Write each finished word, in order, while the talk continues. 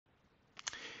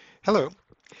Hello.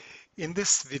 In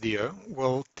this video,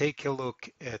 we'll take a look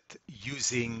at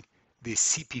using the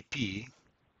CPP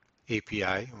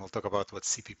API, and we'll talk about what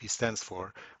CPP stands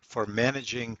for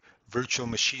managing virtual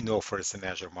machine offers in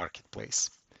Azure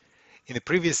Marketplace. In a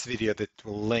previous video that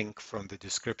we'll link from the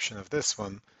description of this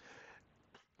one,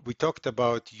 we talked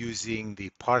about using the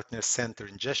Partner Center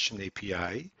Ingestion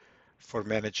API for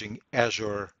managing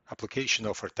Azure application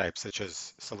offer types, such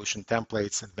as solution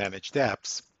templates and managed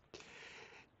apps.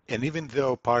 And even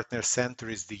though Partner Center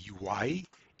is the UI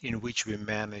in which we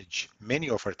manage many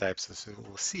offer types, as we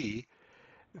will see,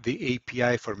 the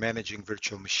API for managing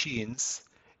virtual machines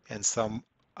and some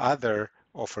other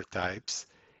offer types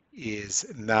is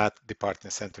not the Partner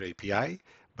Center API,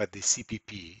 but the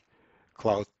CPP,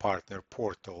 Cloud Partner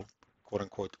Portal, quote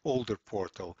unquote, older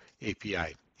portal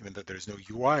API. Even though there's no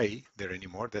UI there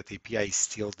anymore, that API is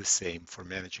still the same for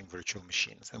managing virtual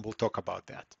machines. And we'll talk about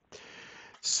that.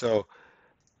 So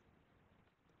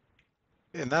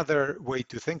another way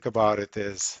to think about it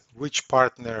is which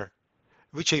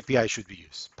API should we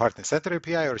use? Partner Center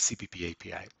API or CPP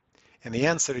API? And the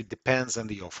answer, it depends on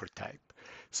the offer type.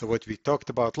 So what we talked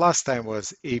about last time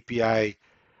was API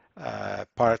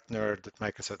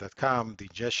partner.microsoft.com, the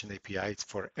ingestion API. It's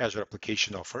for Azure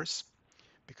application offers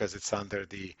because it's under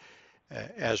the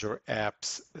Azure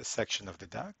apps section of the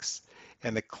docs.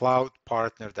 And the cloud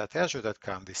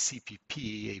partner.azure.com, the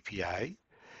CPP API,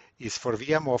 is for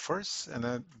VM offers and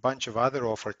a bunch of other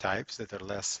offer types that are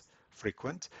less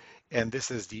frequent. And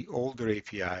this is the older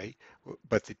API,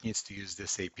 but it needs to use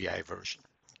this API version.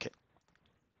 Okay.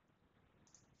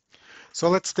 So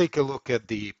let's take a look at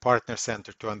the Partner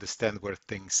Center to understand where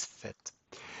things fit.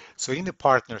 So in the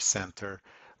Partner Center,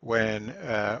 when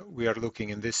we are looking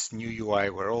in this new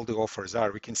UI where all the offers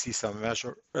are, we can see some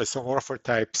offer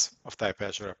types of type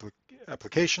Azure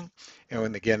application. And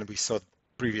when again, we saw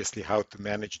previously how to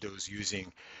manage those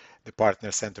using the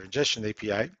Partner Center Ingestion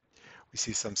API. We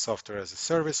see some software as a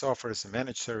service offers, a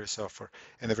managed service offer,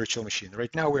 and a virtual machine.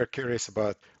 Right now, we're curious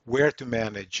about where to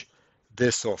manage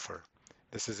this offer.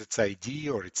 This is its ID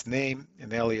or its name,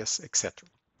 an alias, etc.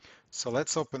 So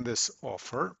let's open this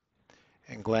offer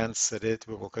and glance at it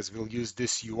because we'll use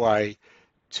this UI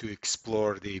to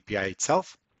explore the API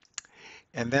itself.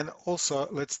 And then also,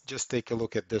 let's just take a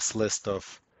look at this list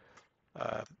of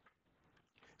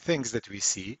things that we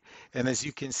see. And as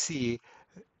you can see,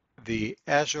 the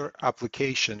Azure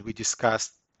application we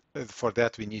discussed, for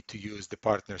that we need to use the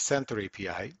Partner Center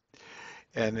API.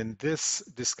 And in this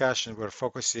discussion, we're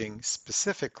focusing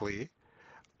specifically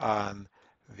on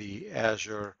the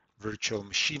Azure Virtual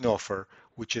Machine offer,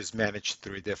 which is managed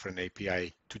through a different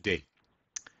API today.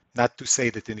 Not to say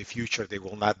that in the future they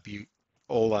will not be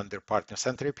all under Partner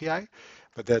Center API,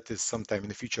 but that is sometime in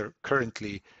the future.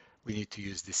 Currently, we need to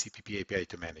use the CPP API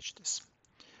to manage this.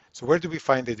 So where do we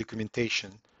find the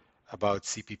documentation about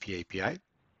CPP API?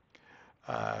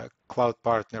 Cloud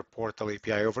Partner Portal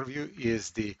API Overview is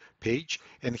the page.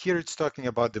 And here it's talking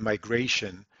about the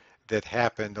migration that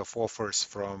happened of offers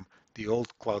from the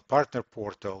old Cloud Partner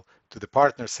Portal to the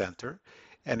Partner Center.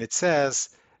 And it says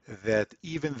that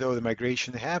even though the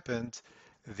migration happened,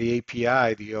 the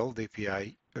API, the old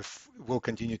API, will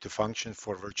continue to function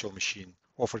for virtual machine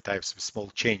offer types with small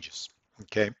changes.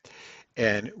 Okay.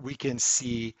 And we can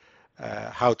see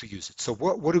how to use it. So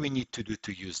what do we need to do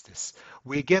to use this?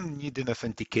 We again need an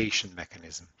authentication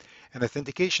mechanism. An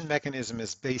authentication mechanism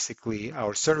is basically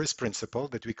our service principal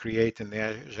that we create in the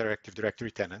Azure Active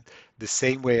Directory tenant, the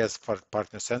same way as for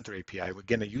Partner Center API. We're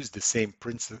going to use the same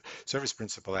service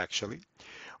principal actually.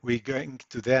 We're going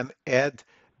to then add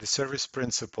the service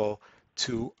principal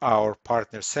to our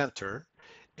Partner Center,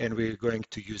 and we're going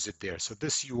to use it there. So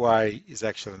this UI is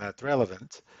actually not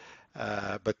relevant,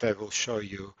 but I will show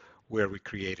you where we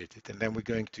created it. And then we're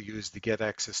going to use the get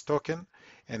access token.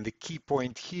 And the key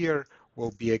point here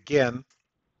will be again,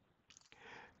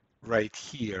 right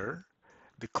here,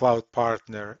 the cloud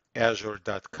partner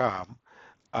azure.com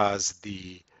as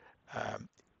the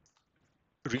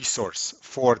resource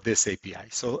for this API.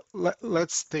 So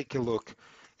let's take a look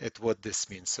at what this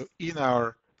means. So in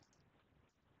our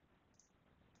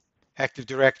Active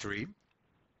Directory,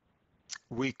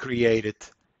 we created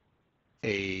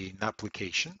an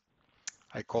application.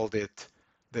 I called it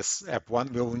this app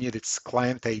one. We will need its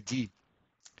client ID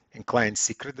and client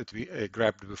secret that we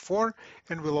grabbed before,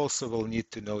 and we'll also will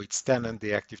need to know its tenant,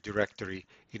 the Active Directory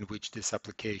in which this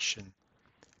application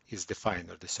is defined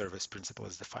or the service principal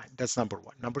is defined. That's number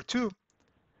one. Number two,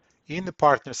 in the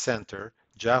Partner Center,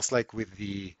 just like with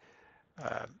the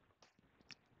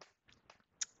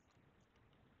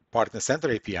Partner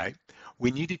Center API,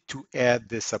 we needed to add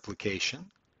this application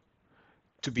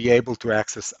to be able to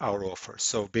access our offer.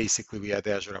 So basically we add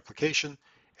Azure application,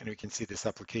 and we can see this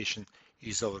application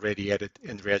is already added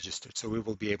and registered. So we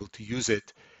will be able to use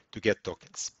it to get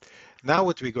tokens. Now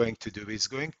what we're going to do is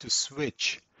going to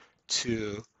switch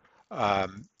to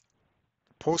um,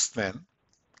 Postman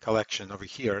collection over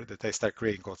here that I start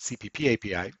creating called CPP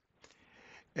API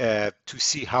to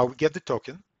see how we get the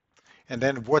token. And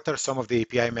then what are some of the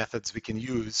API methods we can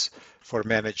use for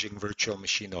managing virtual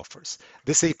machine offers?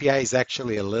 This API is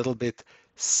actually a little bit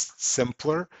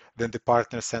simpler than the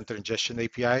Partner Center Ingestion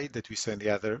API that we saw in the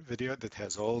other video that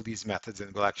has all these methods,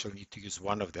 and we'll actually need to use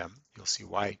one of them. You'll see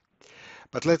why.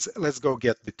 But let's go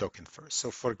get the token first.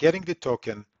 So for getting the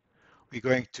token, we're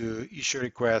going to issue a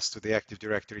request to the Active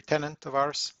Directory tenant of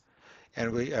ours.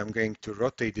 And I'm going to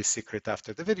rotate this secret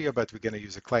after the video, but we're going to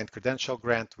use a client credential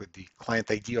grant with the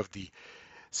client ID of the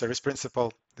service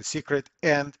principal, the secret,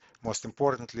 and most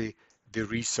importantly, the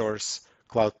resource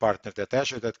cloud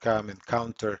partner.azure.com, and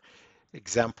counter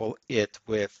example it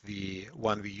with the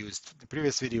one we used in the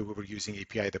previous video. We were using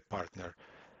API the partner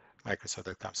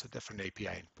Microsoft.com, so different API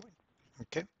endpoint.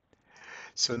 Okay,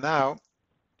 so now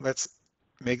let's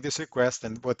make this request,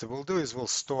 and what we'll do is we'll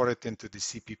store it into the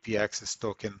CPP access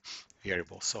token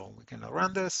variable. So we're going to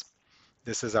run this.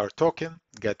 This is our token,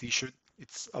 got issued.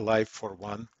 It's alive for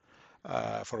 1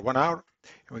 hour,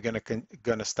 and we're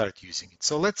gonna start using it.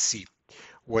 So let's see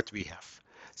what we have.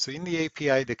 So in the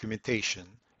API documentation,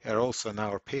 and also on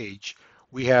our page,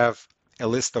 we have a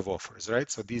list of offers, right?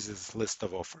 So this is a list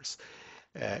of offers.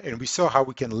 And we saw how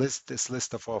we can list this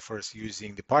list of offers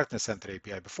using the Partner Center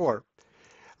API before.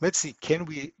 Let's see, can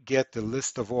we get the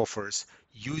list of offers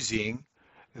using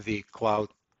the Cloud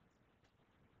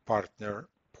Partner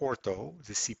Portal,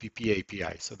 the CPP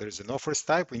API? So there's an offers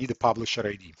type, we need a publisher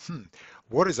ID.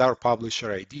 What is our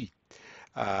publisher ID?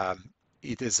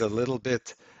 It is a little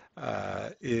bit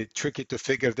tricky to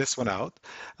figure this one out.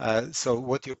 So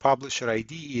what your publisher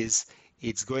ID is,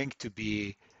 it's going to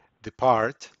be the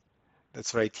part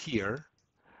that's right here.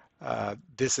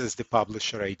 This is the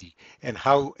publisher ID. And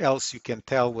how else you can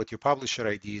tell what your publisher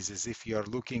ID is if you're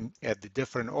looking at the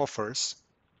different offers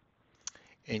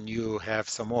and you have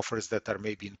some offers that are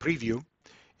maybe in preview.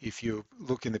 If you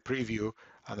look in the preview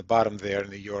on the bottom there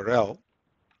in the URL,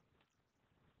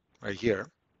 right here,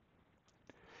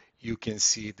 you can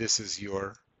see this is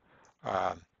your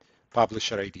uh,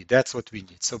 publisher ID. That's what we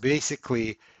need. So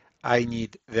basically, I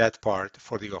need that part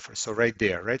for the offer. So right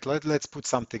there, right? Let's put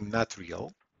something not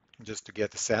real, just to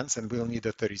get a sense, and we'll need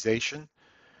authorization.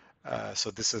 So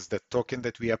this is the token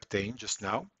that we obtained just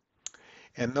now.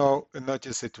 And now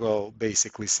notice it will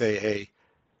basically say, hey,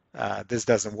 this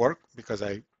doesn't work because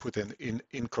I put in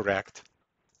incorrect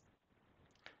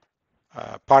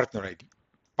partner ID,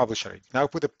 publisher ID. Now I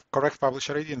put the correct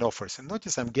publisher ID in offers, and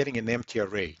notice I'm getting an empty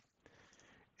array.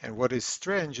 And what is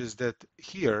strange is that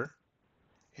here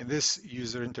in this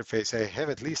user interface, I have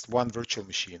at least one virtual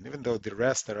machine, even though the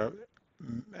rest are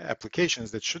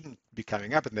applications that shouldn't be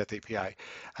coming up in that API.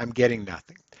 I'm getting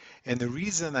nothing. And the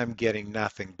reason I'm getting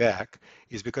nothing back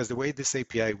is because the way this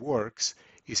API works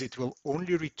is it will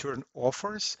only return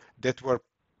offers that were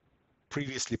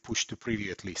previously pushed to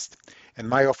preview at least. And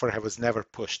my offer was never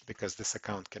pushed because this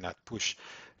account cannot push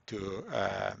to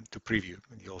preview.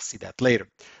 And you'll see that later.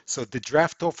 So the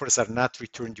draft offers are not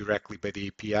returned directly by the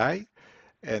API,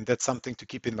 and that's something to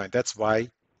keep in mind. That's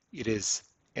why it is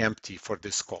empty for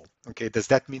this call. Okay, does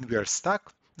that mean we are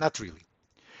stuck? Not really.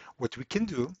 What we can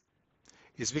do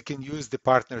is we can use the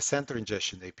Partner Center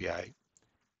Ingestion API,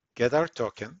 get our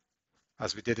token,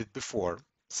 as we did it before,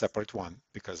 separate one,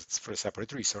 because it's for a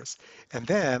separate resource, and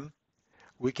then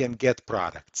we can get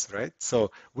products, right?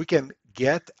 So we can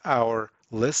get our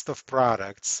list of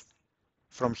products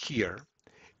from here,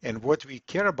 and what we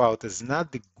care about is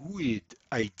not the GUID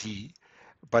ID,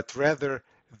 but rather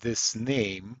this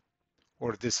name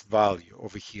or this value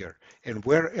over here. And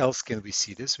where else can we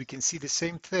see this? We can see the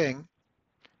same thing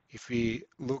if we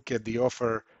look at the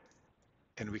offer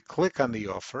and we click on the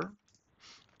offer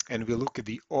and we look at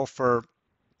the offer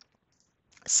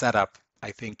setup. I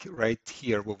think right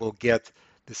here we will get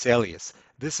this alias.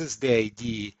 This is the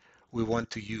ID we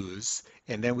want to use,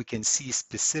 and then we can see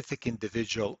specific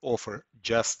individual offer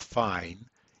just fine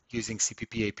using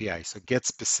CPP API. So get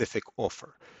specific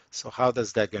offer. So how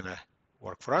does that gonna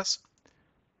work for us?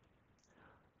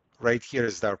 Right here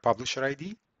is our publisher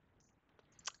ID,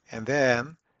 and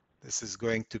then this is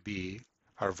going to be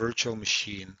our virtual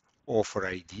machine offer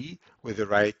ID with the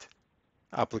right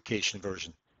application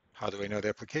version. How do I know the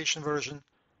application version?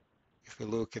 If we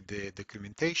look at the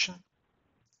documentation,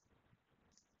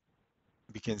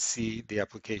 we can see the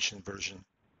application version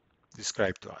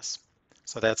described to us.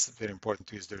 So that's very important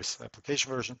to use this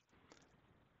application version.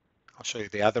 I'll show you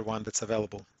the other one that's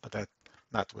available, but that's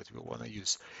not what we want to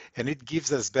use. And it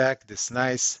gives us back this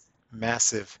nice,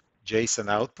 massive JSON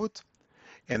output.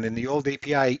 And in the old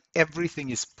API, everything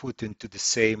is put into the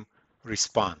same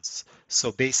response.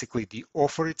 So basically, the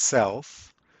offer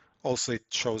itself, also it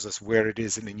shows us where it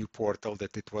is in the new portal,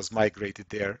 that it was migrated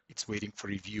there. It's waiting for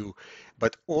review.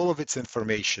 But all of its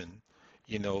information,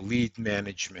 lead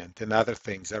management and other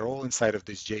things are all inside of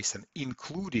this JSON,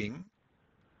 including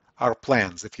our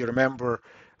plans. If you remember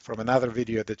from another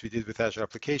video that we did with Azure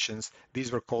Applications,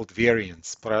 these were called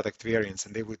variants, product variants,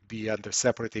 and they would be under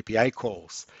separate API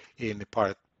calls in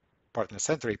the Partner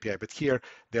Center API. But here,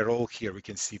 they're all here. We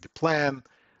can see the plan,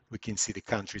 we can see the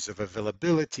countries of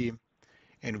availability,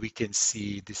 and we can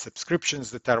see the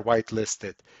subscriptions that are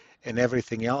whitelisted and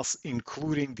everything else,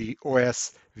 including the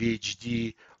OS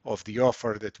VHD of the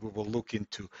offer that we will look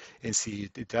into and see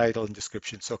the title and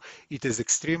description. So it is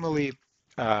extremely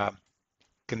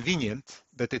convenient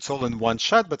that it's all in one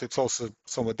shot, but it's also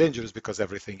somewhat dangerous because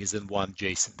everything is in one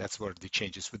JSON. That's where the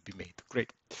changes would be made.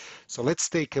 Great. So let's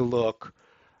take a look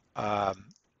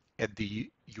at the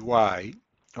UI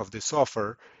of this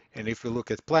offer. And if we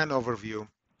look at plan overview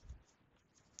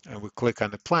and we click on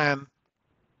the plan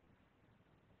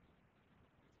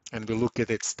and we look at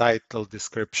its title,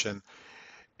 description,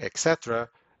 etc.,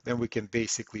 then we can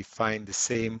basically find the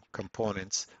same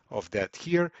components of that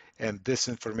here. And this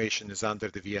information is under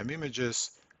the VM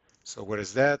images. So where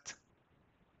is that?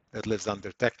 That lives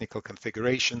under technical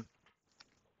configuration.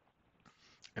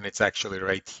 And it's actually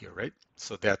right here, right?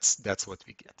 So that's what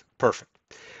we get. Perfect.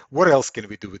 What else can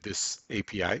we do with this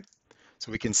API?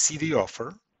 So we can see the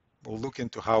offer. We'll look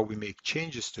into how we make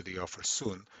changes to the offer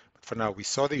soon. But for now, we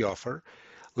saw the offer.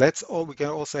 We can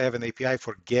also have an API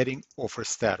for getting offer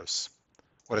status.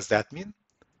 What does that mean?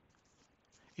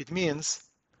 It means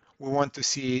we want to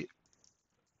see,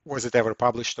 was it ever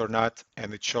published or not?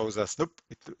 And it shows us, nope,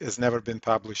 it has never been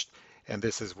published. And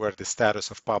this is where the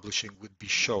status of publishing would be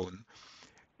shown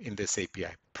in this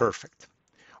API. Perfect.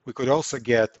 We could also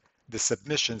get the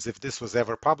submissions. If this was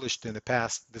ever published in the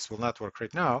past, this will not work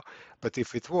right now, but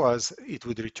if it was, it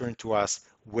would return to us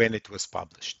when it was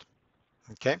published.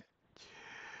 Okay?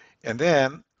 And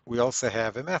then we also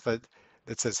have a method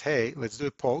that says, hey, let's do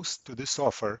a post to this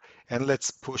offer and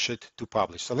let's push it to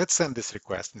publish. So let's send this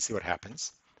request and see what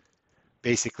happens.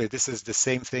 Basically, this is the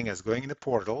same thing as going in the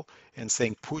portal and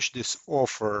saying push this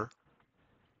offer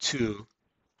to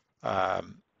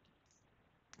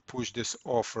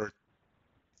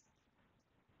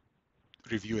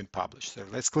review and publish. So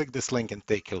let's click this link and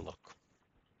take a look.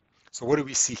 So what do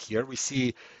we see here? We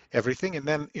see everything, and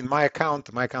then in my account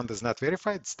is not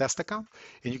verified, it's test account,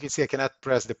 and you can see I cannot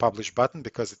press the publish button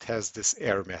because it has this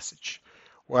error message.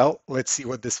 Well, let's see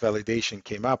what this validation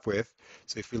came up with.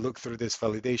 So if we look through this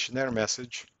validation error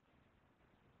message,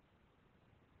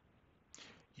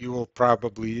 we will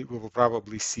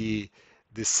probably see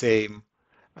the same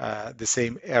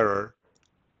error.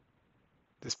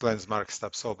 This plan is marked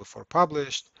stop sold before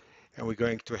published, and we're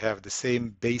going to have the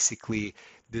same basically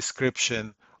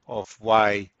description of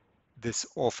why this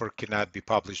offer cannot be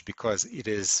published because it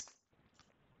is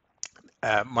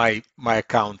my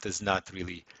account is not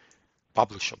really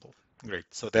publishable. Great.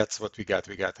 So that's what we got.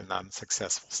 We got a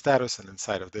non-successful status, and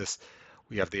inside of this,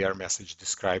 we have the error message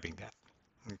describing that.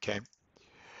 Okay.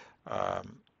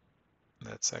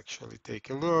 Let's actually take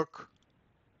a look.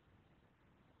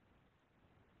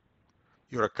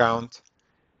 Your account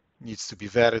needs to be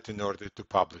vetted in order to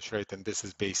publish, right? And this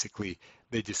is basically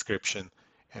the description,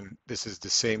 and this is the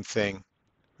same thing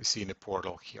we see in the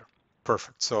portal here.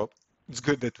 Perfect. So it's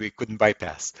good that we couldn't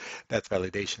bypass that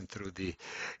validation through the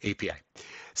API.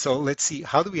 So let's see,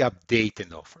 how do we update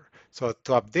an offer? So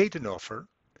to update an offer,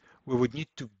 we would need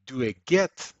to do a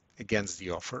get against the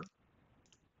offer,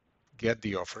 get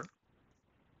the offer,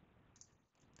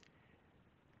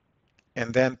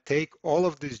 and then take all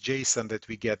of this JSON that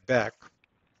we get back,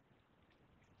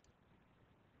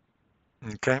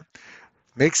 okay,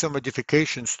 make some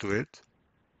modifications to it,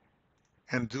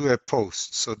 and do a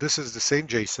post. So this is the same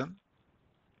JSON.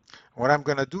 What I'm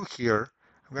going to do here,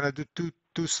 I'm going to do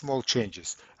two small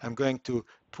changes. I'm going to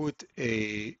put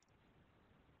a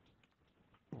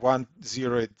 10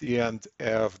 at the end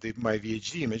of my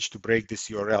VHD image to break this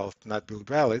URL, not build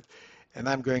valid. And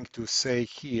I'm going to say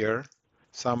here,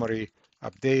 summary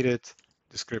updated,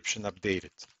 description updated.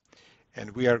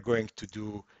 And we are going to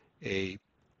do a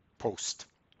post.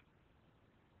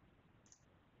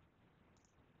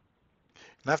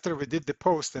 And after we did the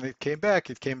post and it came back,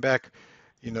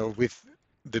 with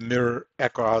the mirror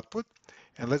echo output.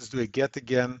 And let's do a get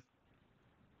again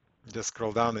Just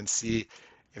scroll down and see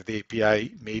if the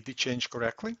API made the change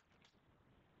correctly.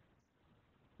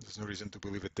 There's no reason to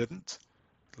believe it didn't.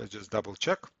 Let's just double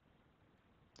check.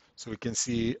 So we can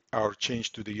see our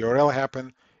change to the URL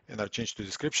happen and our change to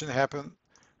description happen.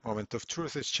 Moment of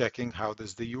truth is checking how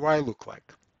does the UI look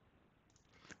like.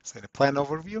 So in a plan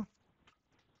overview,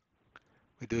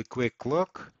 we do a quick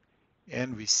look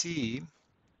and we see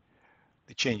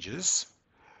the changes,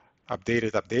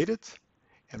 updated,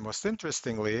 and most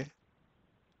interestingly,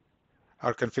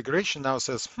 our configuration now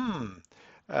says,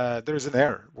 there's an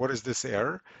error. What is this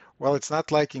error? Well, it's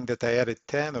not liking that I added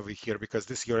 10 over here because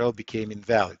this URL became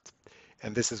invalid.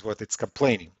 And this is what it's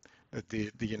complaining, that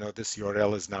this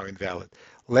URL is now invalid.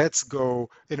 Let's go,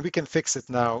 and we can fix it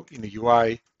now in the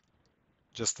UI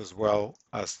just as well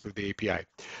as through the API.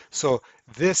 So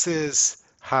this is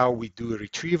how we do a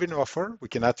retrieve an offer. We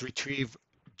cannot retrieve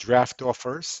draft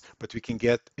offers, but we can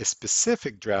get a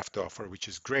specific draft offer, which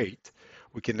is great.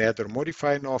 We can add or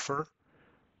modify an offer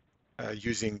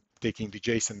taking the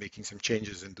JSON, making some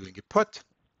changes and doing a put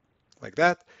like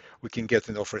that. We can get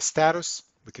an offer status.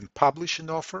 We can publish an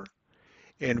offer,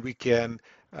 and we can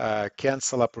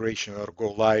cancel operation or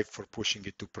go live for pushing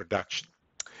it to production.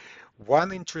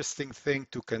 One interesting thing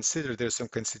to consider, there's some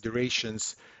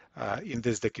considerations in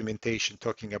this documentation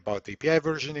talking about API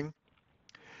versioning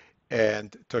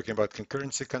and talking about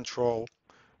concurrency control,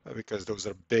 because those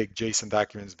are big JSON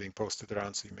documents being posted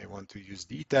around, so you may want to use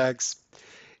D tags.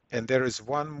 And there is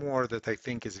one more that I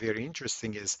think is very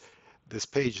interesting, is this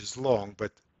page is long,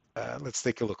 but let's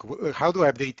take a look. How do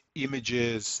I update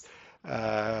images,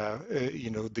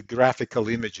 the graphical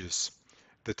images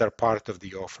that are part of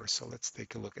the offer? So let's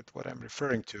take a look at what I'm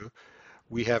referring to.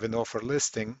 We have an offer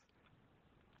listing,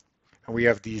 and we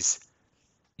have these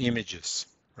images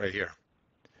right here.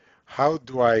 How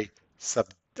do I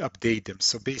update them?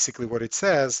 So basically what it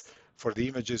says for the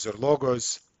images or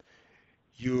logos,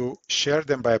 you share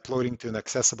them by uploading to an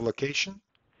accessible location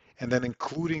and then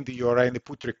including the URI in the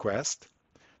put request.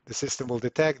 The system will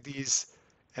detect these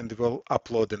and will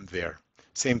upload them there.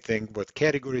 Same thing, what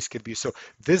categories could be. So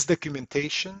this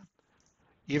documentation,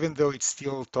 even though it's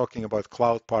still talking about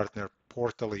Cloud Partner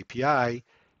Portal API,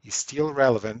 is still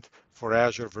relevant for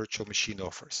Azure Virtual Machine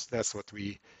offers. That's what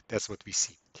we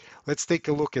see. Let's take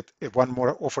a look at one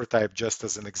more offer type just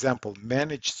as an example.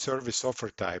 Managed service offer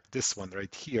type, this one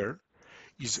right here,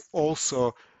 is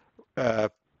also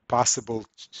possible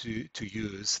to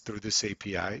use through this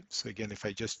API. So again, if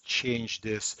I just change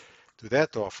this to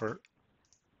that offer,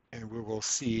 and we will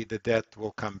see that that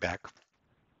will come back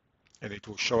and it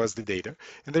will show us the data.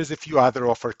 And there's a few other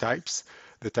offer types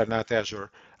that are not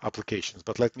Azure applications.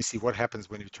 But let me see what happens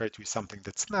when you try to use something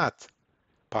that's not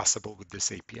possible with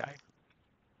this API.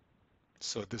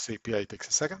 So this API takes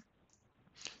a second.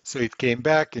 So it came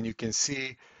back and you can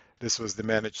see this was the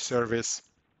managed service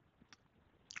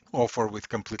offer with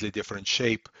completely different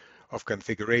shape of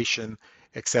configuration,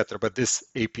 etc. But this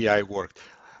API worked.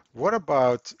 What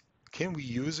about, can we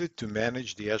use it to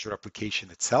manage the Azure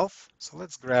application itself? So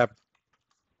let's grab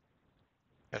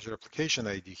Azure Application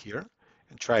ID here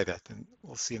and try that, and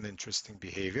we'll see an interesting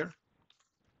behavior.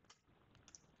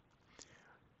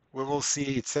 We will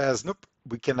see it says, nope,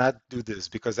 we cannot do this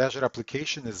because Azure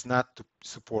Application is not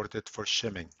supported for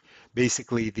shimming.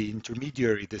 Basically, the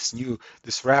intermediary,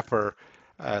 this wrapper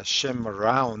shim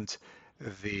around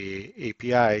the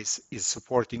APIs is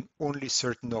supporting only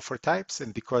certain offer types,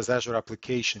 and because Azure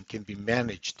Application can be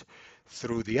managed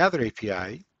through the other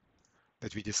API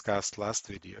that we discussed last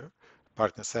video,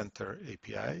 Partner Center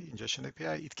API, Ingestion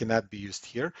API, it cannot be used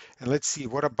here. And let's see,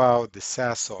 what about the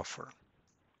SaaS offer?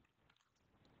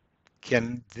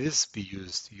 Can this be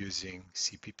used using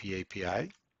CPP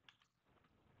API?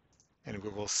 And we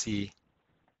will see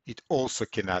it also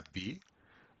cannot be,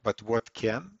 but what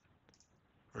can?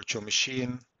 Virtual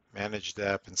machine, managed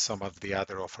app, and some of the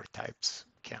other offer types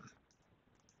can.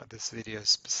 But this video is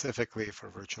specifically for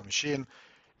virtual machine,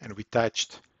 and we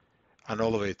touched on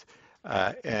all of it.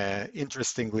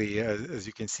 Interestingly, as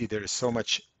you can see, there is so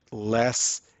much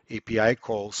less API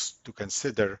calls to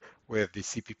consider with the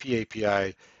CPP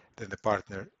API than the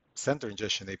Partner Center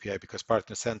Ingestion API, because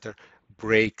Partner Center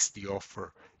breaks the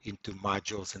offer into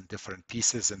modules and different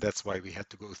pieces, and that's why we had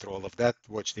to go through all of that.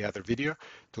 Watch the other video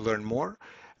to learn more.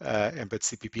 But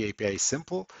CPP API is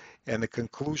simple, and the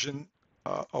conclusion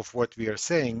of what we are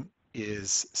saying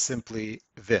is simply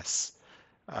this.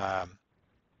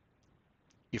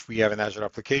 If we have an Azure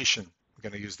application, we're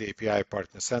going to use the API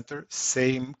Partner Center.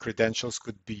 Same credentials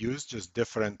could be used, just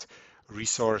different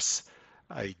resource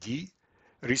ID,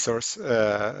 resource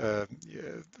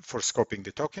for scoping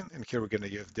the token. And here we're going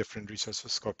to have different resources for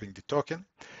scoping the token.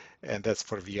 and that's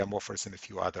for VM offers and a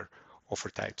few other offer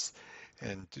types.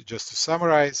 And just to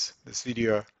summarize, this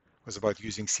video was about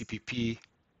using CPP,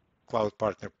 Cloud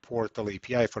Partner Portal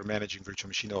API, for managing virtual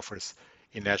machine offers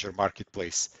in Azure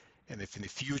Marketplace. And if in the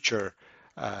future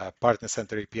Partner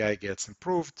Center API gets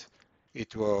improved,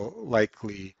 it will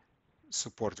likely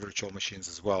support virtual machines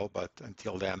as well. But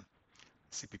until then,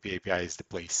 CPP API is the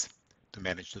place to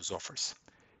manage those offers.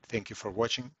 Thank you for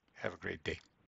watching. Have a great day.